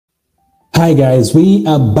Hi guys, we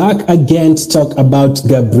are back again to talk about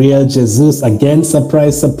Gabriel Jesus. Again,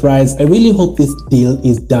 surprise, surprise. I really hope this deal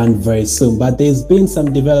is done very soon, but there's been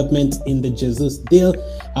some development in the Jesus deal.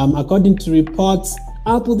 According to reports,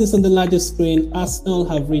 I'll put this on the largest screen. Arsenal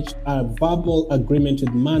have reached a verbal agreement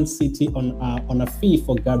with Man City on a fee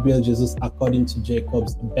for Gabriel Jesus, according to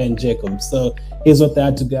Ben Jacobs. So here's what they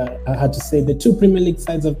had to say. The two Premier League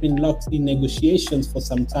sides have been locked in negotiations for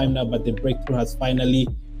some time now, but the breakthrough has finally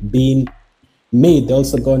been made. They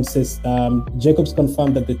also go and says Jacobs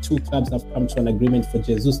confirmed that the two clubs have come to an agreement for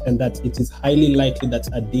Jesus and that it is highly likely that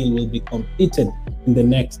a deal will be completed in the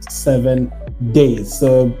next 7 days.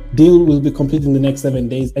 So deal will be completed in the next 7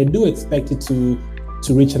 days. I do expect it to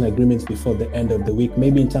reach an agreement before the end of the week,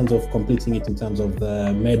 maybe in terms of completing it in terms of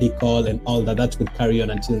the medical and all that would carry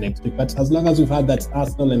on until next week. But as long as we've had that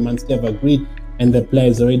Arsenal and Man City have agreed and the player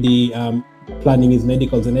is already planning his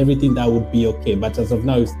medicals and everything, that would be okay. But as of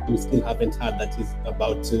now, we still haven't heard that he's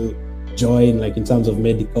about to join, like in terms of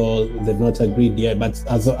medical. They've not agreed yet, but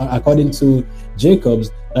according to Jacobs,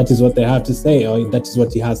 that is what they have to say, or that is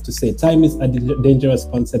what he has to say. Time is a dangerous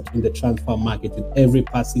concept in the transfer market, with every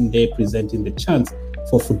passing day presenting the chance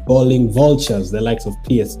for footballing vultures, the likes of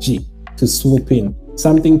PSG, to swoop in.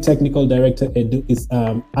 Something technical director Edu is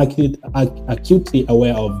acutely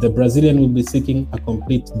aware of. The Brazilian will be seeking a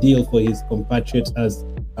complete deal for his compatriots as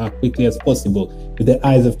quickly as possible, with the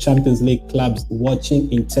eyes of Champions League clubs watching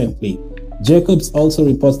intently. Jacobs also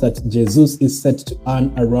reports that Jesus is set to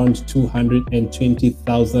earn around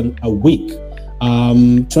 220,000 a week.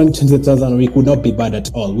 20,000 a week would not be bad at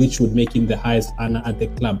all, which would make him the highest earner at the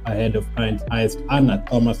club, ahead of current highest earner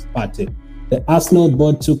Thomas Partey. The Arsenal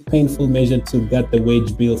board took painful measure to get the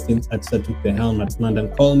wage bill since Arteta took the helm at London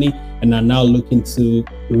Colney and are now looking to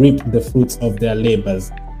reap the fruits of their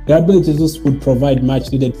labours. Gabriel Jesus would provide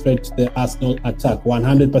much needed threat to the Arsenal attack,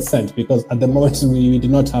 100%, because at the moment we do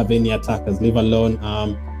not have any attackers, leave alone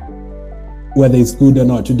whether it's good or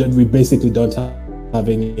not. We basically don't have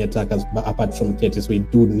any attackers apart from Ketis. We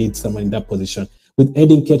do need someone in that position. With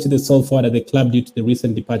Edin Ketis the sole forward at the club due to the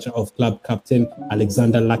recent departure of club captain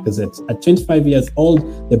Alexander Lacazette. At 25 years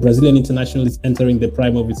old, the Brazilian international is entering the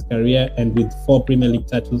prime of his career, and with 4 Premier League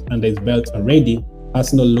titles under his belt already,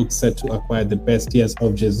 Arsenal looks set to acquire the best years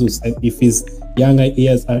of Jesus. And if his younger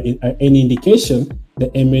years are any indication, the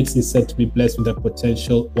Emirates is set to be blessed with a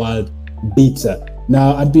potential world beater.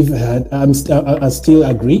 Now, I still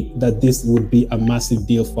agree that this would be a massive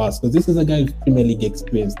deal for us, because this is a guy with Premier League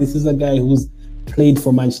experience. This is a guy who's played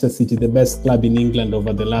for Manchester City, the best club in England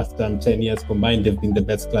over the last 10 years combined. They've been the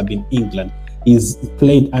best club in England. He's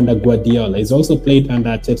played under Guardiola. He's also played under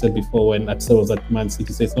Arteta before when Arteta was at Man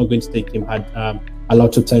City, so it's not going to take him a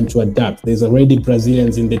lot of time to adapt. There's already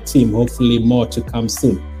Brazilians in the team, hopefully more to come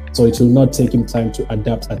soon. So it will not take him time to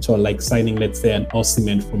adapt at all, like signing, let's say, an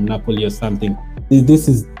Osimhen from Napoli or something. This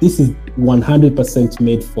is 100%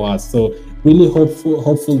 made for us. So really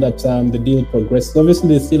hopeful that the deal progresses. Obviously,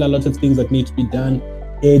 there's still a lot of things that need to be done: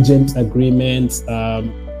 agent agreements,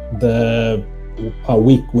 the per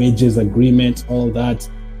week wages agreement, all that.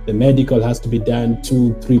 The medical has to be done,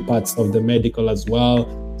 2-3 parts of the medical as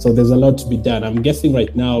well. So there's a lot to be done. I'm guessing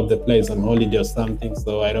right now the player is on holiday or something,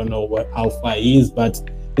 so I don't know how far he is, but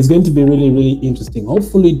it's going to be really, really interesting.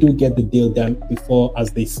 Hopefully do get the deal done before,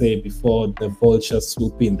 as they say, before the vultures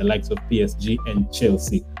swoop in, the likes of PSG and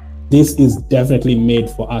Chelsea. This is definitely made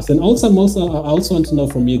for us. And also, I also want to know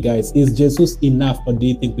from you guys, is Jesus enough, or do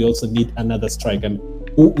you think we also need another striker? And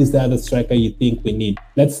who is the other striker you think we need?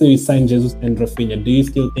 Let's say we sign Jesus and Rafinha. Do you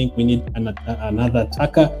still think we need another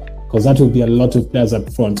attacker? Because that will be a lot of players up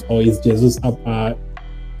front. Or is Jesus up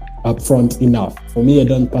front enough? For me, I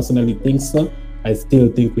don't personally think so. I still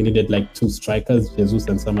think we needed like 2 strikers, Jesus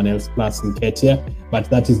and someone else plus Nketiah. But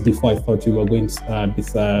that is before I thought we were going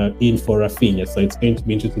to in for Rafinha. So it's going to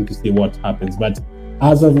be interesting to see what happens. But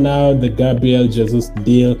as of now, the Gabriel Jesus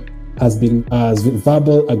deal has been,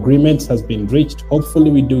 verbal agreement has been reached. Hopefully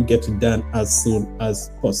we do get it done as soon as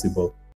possible.